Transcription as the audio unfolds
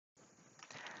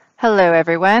Hello,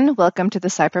 everyone. Welcome to the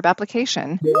CIPERB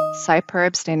application.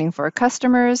 CIPERB standing for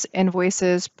Customers,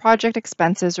 Invoices, Project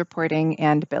Expenses Reporting,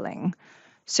 and Billing.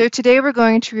 So today we're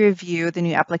going to review the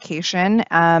new application.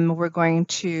 We're going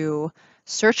to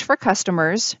search for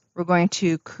customers. We're going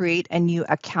to create a new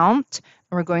account,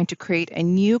 and we're going to create a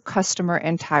new customer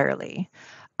entirely.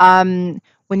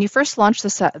 When you first launch the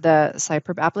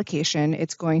CIPERB application,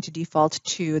 it's going to default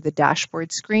to the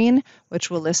dashboard screen, which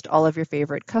will list all of your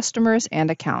favorite customers and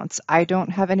accounts. I don't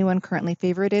have anyone currently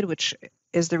favorited, which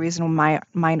is the reason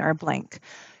mine are blank.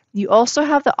 You also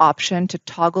have the option to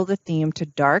toggle the theme to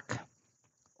dark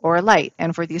or light,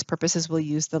 and for these purposes, we'll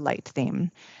use the light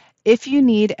theme. If you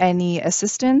need any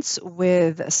assistance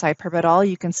with CIPERB at all,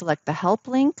 you can select the help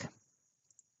link,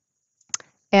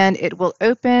 and it will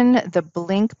open the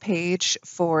blank page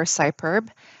for CIPERB,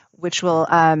 which will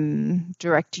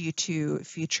direct you to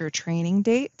future training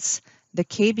dates, the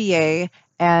KBA,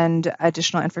 and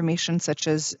additional information such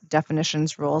as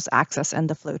definitions, roles, access, and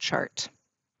the flowchart.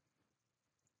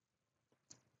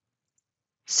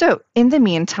 So in the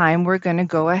meantime, we're going to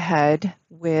go ahead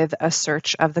with a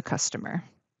search of the customer.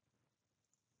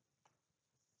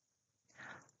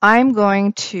 I'm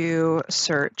going to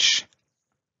search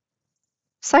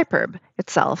CIPERB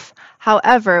itself.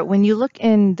 However, when you look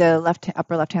in the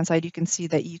upper left-hand side, you can see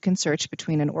that you can search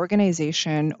between an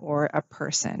organization or a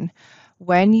person.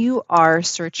 When you are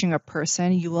searching a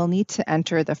person, you will need to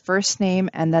enter the first name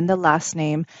and then the last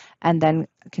name, and then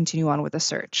continue on with the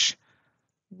search.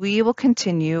 We will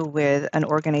continue with an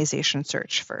organization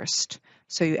search first.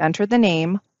 So you enter the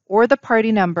name or the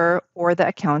party number or the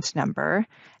account number,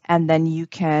 and then you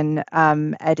can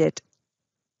edit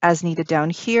as needed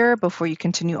down here before you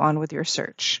continue on with your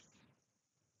search.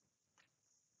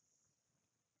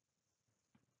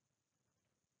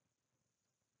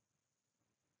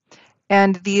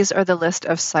 And these are the list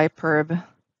of CIPERB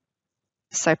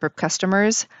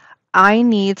customers. I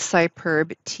need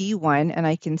CIPERB T1, and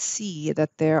I can see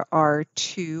that there are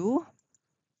 2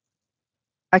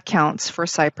 accounts for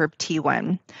CIPERB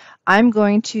T1. I'm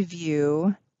going to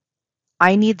view,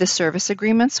 I need the service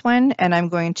agreements one, and I'm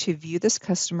going to view this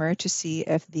customer to see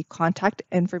if the contact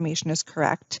information is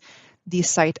correct, the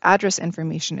site address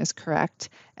information is correct,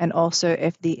 and also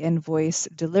if the invoice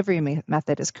delivery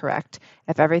method is correct.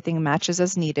 If everything matches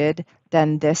as needed,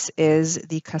 then this is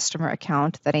the customer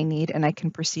account that I need, and I can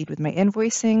proceed with my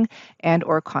invoicing and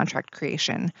or contract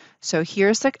creation. So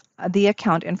here's the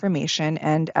account information,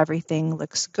 and everything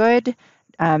looks good.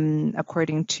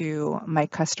 According to my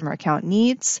customer account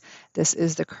needs. This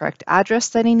is the correct address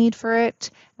that I need for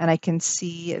it. And I can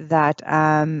see that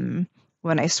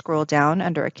when I scroll down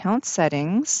under account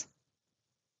settings,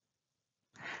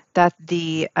 that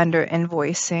under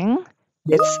invoicing,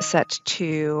 it's set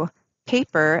to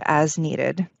paper as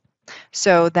needed.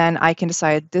 So then I can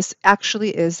decide this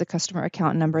actually is the customer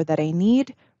account number that I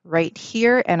need right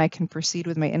here, and I can proceed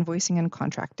with my invoicing and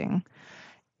contracting.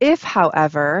 If,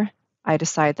 however, I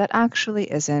decide that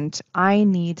actually isn't, I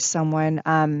need someone,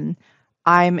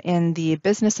 I'm in the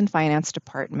business and finance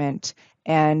department,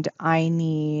 and I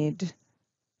need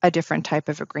a different type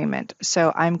of agreement.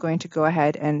 So I'm going to go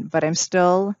ahead but I'm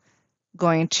still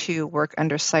going to work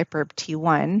under CIPERB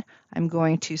T1. I'm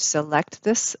going to select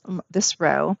this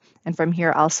row, and from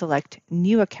here I'll select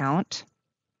new account.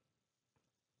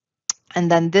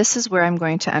 And then this is where I'm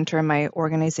going to enter my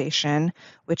organization,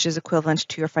 which is equivalent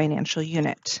to your financial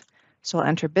unit. So I'll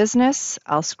enter business,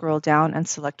 I'll scroll down and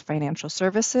select financial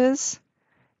services,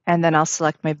 and then I'll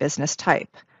select my business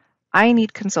type. I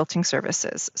need consulting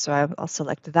services, so I'll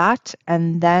select that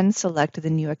and then select the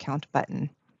new account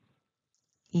button.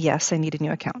 Yes, I need a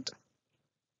new account.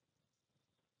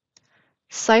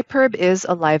 CIPERB is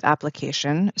a live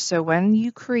application, so when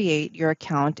you create your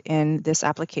account in this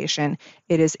application,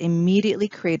 it is immediately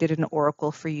created in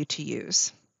Oracle for you to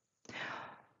use.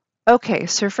 Okay,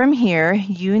 so from here,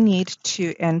 you need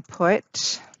to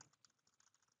input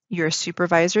your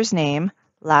supervisor's name,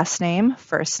 last name,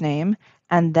 first name,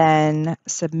 and then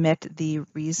submit the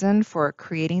reason for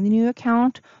creating the new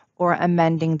account or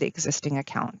amending the existing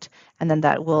account. And then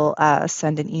that will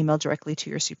send an email directly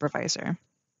to your supervisor.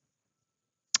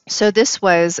 So this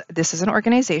is an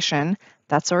organization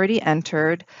that's already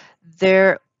entered.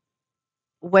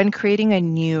 When creating a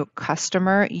new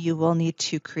customer, you will need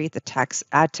to create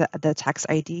add to the tax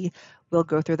ID. We'll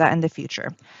go through that in the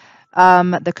future.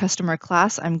 The customer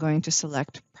class, I'm going to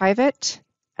select private,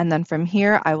 and then from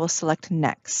here, I will select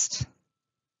next.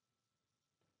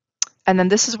 And then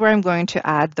this is where I'm going to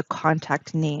add the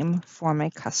contact name for my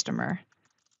customer.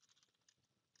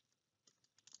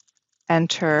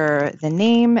 enter the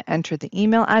name, enter the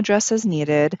email address as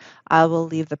needed. I will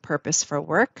leave the purpose for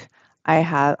work.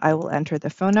 I will enter the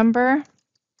phone number.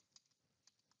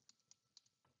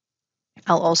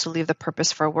 I'll also leave the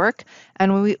purpose for work.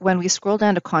 And when we scroll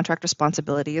down to contract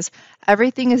responsibilities,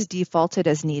 everything is defaulted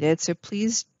as needed. So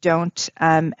please don't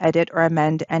edit or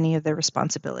amend any of the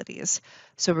responsibilities.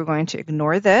 So we're going to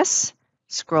ignore this,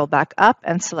 scroll back up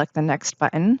and select the next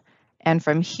button. And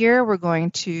from here, we're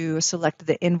going to select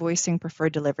the invoicing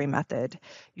preferred delivery method.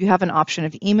 You have an option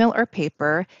of email or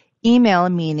paper. Email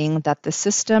meaning that the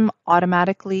system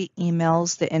automatically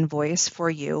emails the invoice for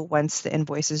you once the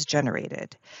invoice is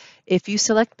generated. If you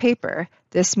select paper,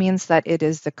 this means that it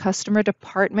is the customer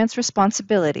department's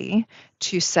responsibility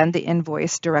to send the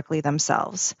invoice directly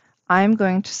themselves. I'm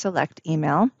going to select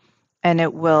email, and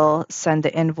it will send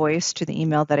the invoice to the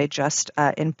email that I just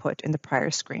input in the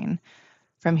prior screen.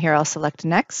 From here, I'll select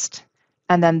next,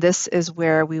 and then this is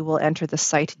where we will enter the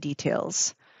site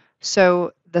details.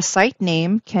 So the site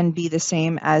name can be the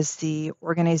same as the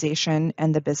organization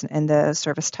and the business and the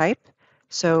service type.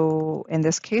 So in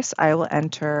this case, I will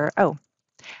enter,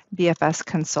 BFS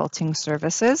Consulting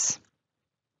Services,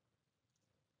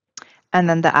 and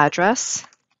then the address.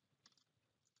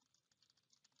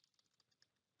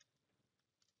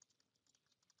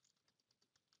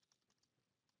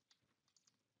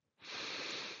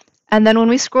 And then when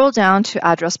we scroll down to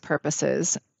address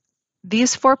purposes,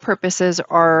 these 4 purposes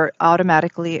are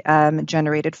automatically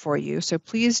generated for you. So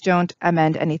please don't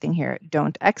amend anything here.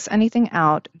 Don't X anything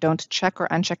out, don't check or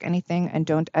uncheck anything, and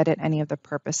don't edit any of the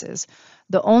purposes.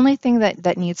 The only thing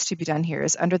that needs to be done here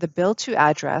is under the bill to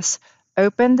address,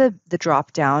 open the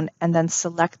drop down and then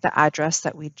select the address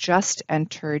that we just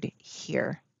entered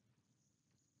here.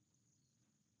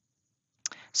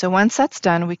 So once that's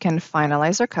done, we can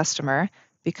finalize our customer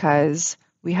because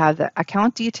we have the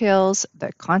account details,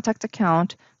 the contact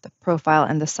account, the profile,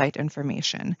 and the site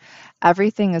information.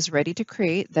 Everything is ready to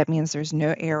create. That means there's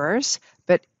no errors.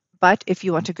 But if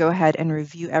you want to go ahead and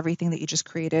review everything that you just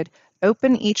created,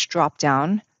 open each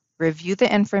dropdown, review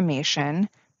the information,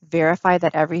 verify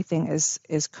that everything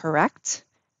is correct.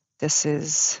 This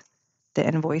is the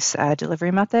invoice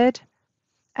delivery method.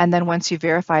 And then once you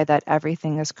verify that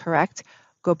everything is correct,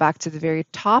 go back to the very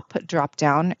top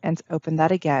dropdown and open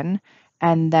that again,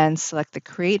 and then select the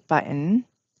Create button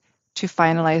to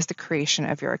finalize the creation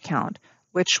of your account,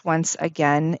 which once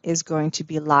again is going to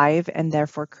be live and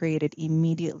therefore created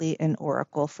immediately in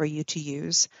Oracle for you to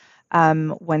use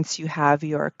once you have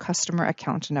your customer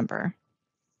account number.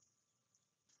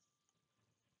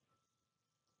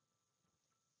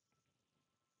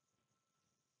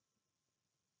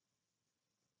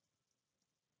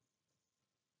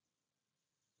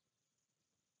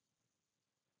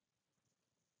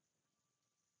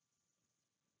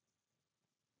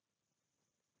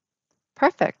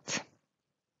 Perfect.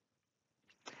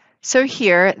 So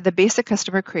here, the basic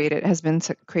customer created has been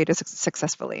created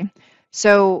successfully.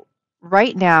 So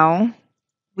right now,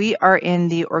 we are in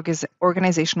the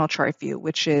organizational chart view,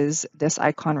 which is this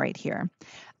icon right here.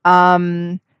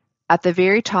 At the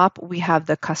very top, we have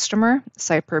the customer,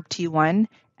 CIPERB T1,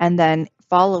 and then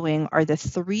following are the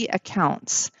 3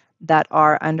 accounts that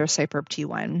are under CIPERB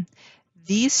T1.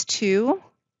 These 2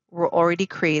 were already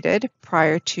created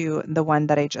prior to the one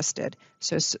that I just did.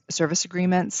 So service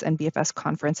agreements and BFS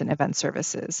conference and event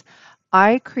services.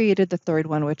 I created the 3rd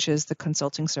one, which is the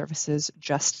consulting services,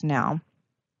 just now.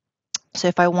 So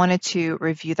if I wanted to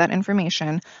review that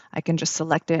information, I can just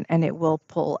select it and it will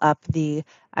pull up the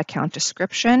account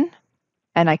description,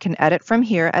 and I can edit from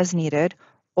here as needed.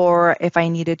 Or if I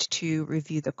needed to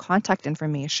review the contact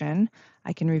information,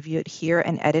 I can review it here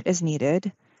and edit as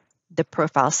needed. The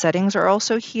profile settings are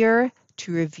also here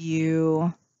to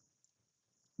review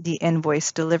the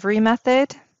invoice delivery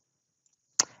method,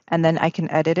 and then I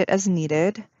can edit it as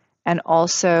needed, and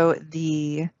also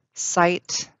the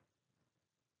site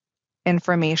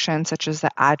information such as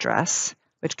the address,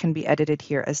 which can be edited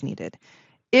here as needed.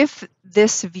 If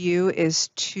this view is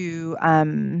too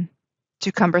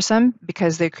cumbersome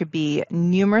because there could be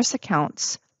numerous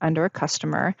accounts under a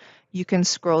customer, you can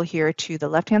scroll here to the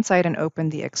left-hand side and open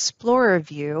the Explorer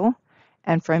view,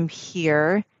 and from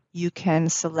here you can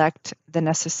select the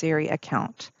necessary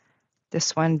account,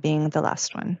 this one being the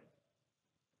last one,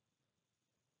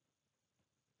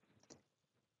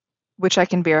 which I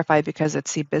can verify because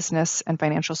it's the Business and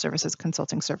Financial Services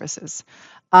Consulting Services.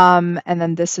 And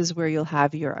then this is where you'll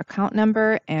have your account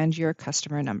number and your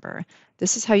customer number.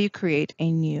 This is how you create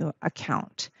a new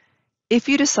account. If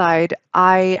you decide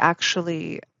I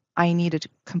need a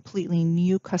completely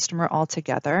new customer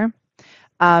altogether,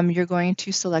 you're going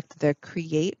to select the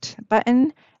Create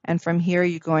button And from here,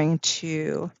 you're going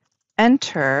to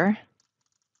enter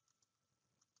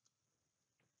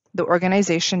the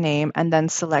organization name and then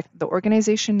select the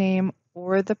organization name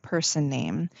or the person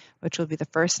name, which will be the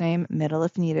first name, middle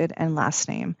if needed, and last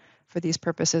name. For these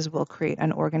purposes, we'll create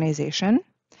an organization.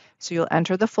 So you'll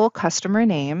enter the full customer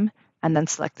name and then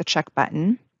select the check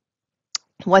button.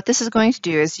 What this is going to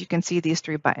do is you can see these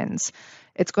three buttons.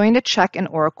 It's going to check in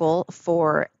Oracle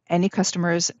for any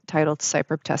customers titled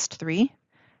CIPERB Test 3,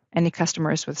 any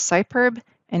customers with CIPERB,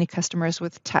 any customers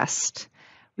with test.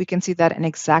 We can see that an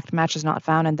exact match is not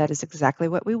found, and that is exactly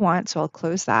what we want, so I'll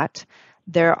close that.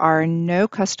 There are no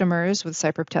customers with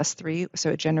CIPERB Test 3,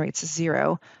 so it generates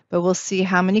 0, but we'll see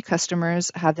how many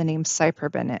customers have the name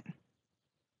CIPERB in it.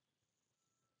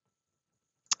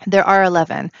 There are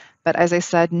 11, but as I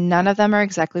said, none of them are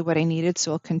exactly what I needed,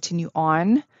 so I'll continue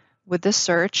on with the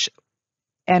search.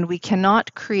 And we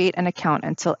cannot create an account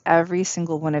until every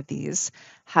single one of these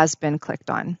has been clicked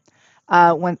on.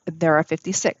 When there are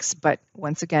 56, but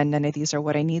once again, none of these are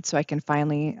what I need, so I can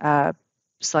finally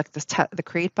select the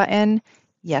create button.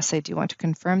 Yes, I do want to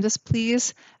confirm this,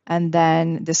 please. And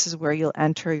then this is where you'll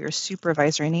enter your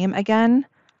supervisor name again,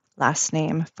 last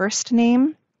name, first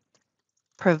name,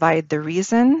 provide the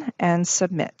reason, and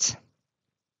submit.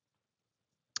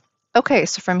 Okay,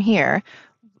 so from here,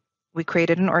 we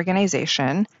created an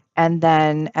organization and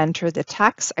then enter the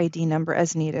tax ID number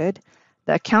as needed.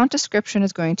 The account description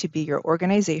is going to be your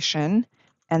organization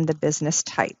and the business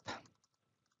type.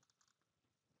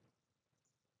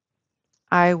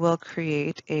 I will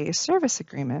create a service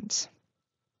agreement.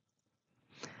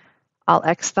 I'll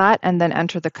X that and then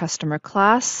enter the customer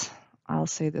class. I'll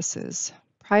say this is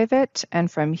private,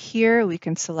 and from here we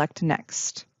can select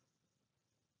next.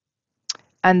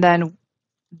 And then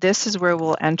this is where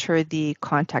we'll enter the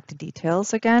contact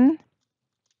details again.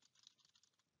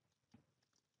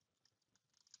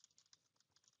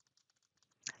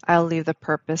 I'll leave the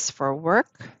purpose for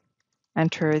work,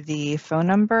 enter the phone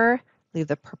number, leave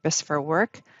the purpose for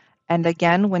work. And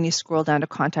again, when you scroll down to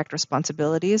contact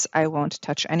responsibilities, I won't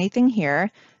touch anything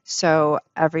here. So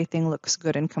everything looks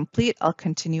good and complete. I'll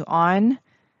continue on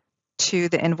to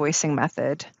the invoicing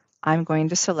method. I'm going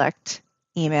to select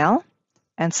email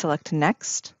and select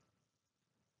next,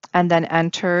 and then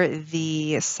enter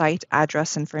the site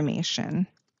address information.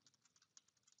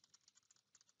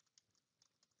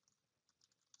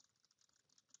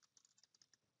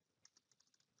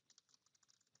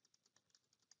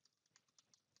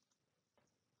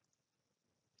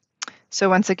 So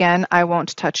once again, I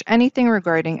won't touch anything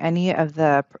regarding any of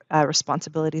the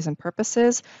responsibilities and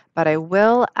purposes, but I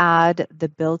will add the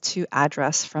bill to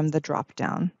address from the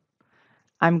dropdown.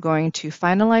 I'm going to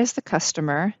finalize the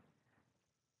customer,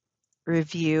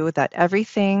 review that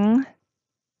everything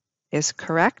is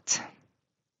correct,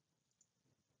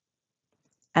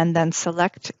 and then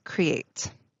select Create.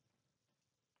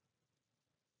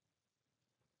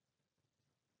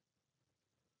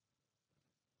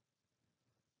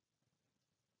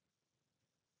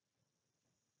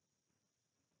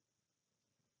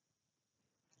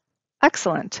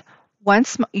 Excellent.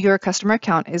 Once your customer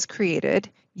account is created,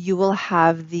 you will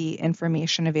have the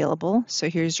information available. So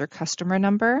here's your customer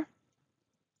number,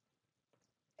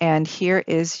 and here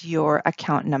is your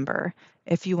account number.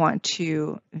 If you want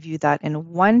to view that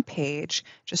in one page,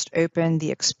 just open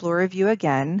the Explorer view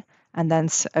again, and then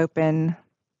open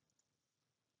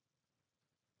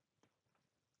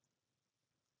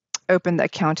the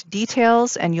account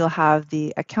details, and you'll have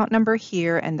the account number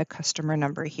here and the customer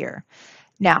number here.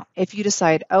 Now, if you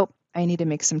decide, oh, I need to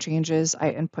make some changes, I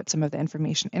input some of the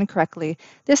information incorrectly,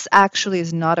 this actually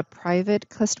is not a private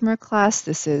customer class,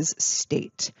 this is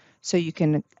state. So you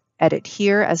can edit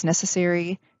here as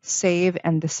necessary, save,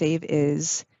 and the save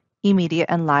is immediate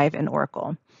and live in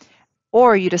Oracle.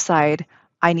 Or you decide,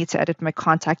 I need to edit my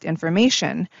contact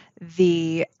information,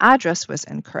 the address was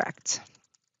incorrect.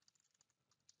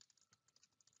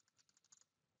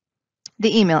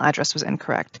 The email address was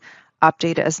incorrect.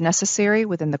 Update it as necessary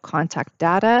within the contact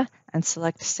data and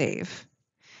select Save.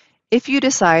 If you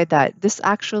decide that this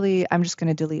actually, I'm just going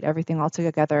to delete everything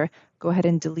altogether, go ahead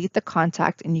and delete the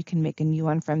contact and you can make a new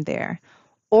one from there.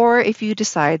 Or if you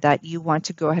decide that you want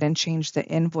to go ahead and change the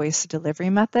invoice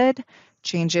delivery method,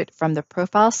 change it from the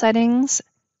profile settings,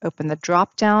 open the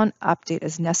drop-down, update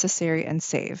as necessary, and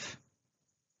save.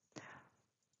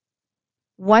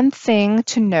 One thing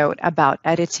to note about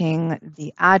editing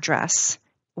the address,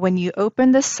 when you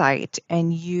open the site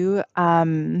and you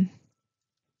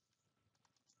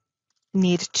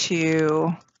need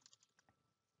to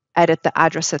edit the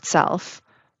address itself,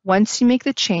 once you make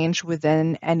the change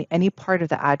within any part of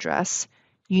the address,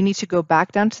 you need to go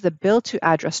back down to the Bill to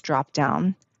Address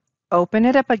dropdown, open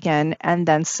it up again, and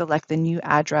then select the new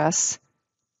address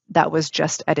that was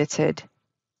just edited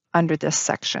under this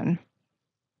section.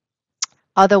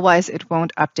 Otherwise, it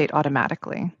won't update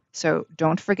automatically. So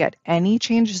don't forget, any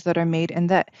changes that are made within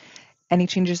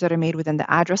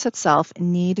the address itself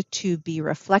need to be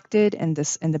reflected in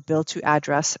the Bill to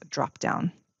Address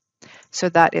dropdown. So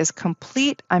that is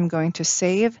complete. I'm going to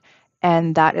save,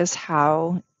 and that is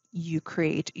how you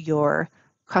create your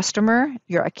customer,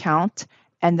 your account,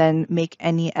 and then make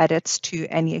any edits to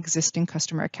any existing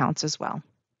customer accounts as well.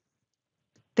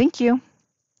 Thank you.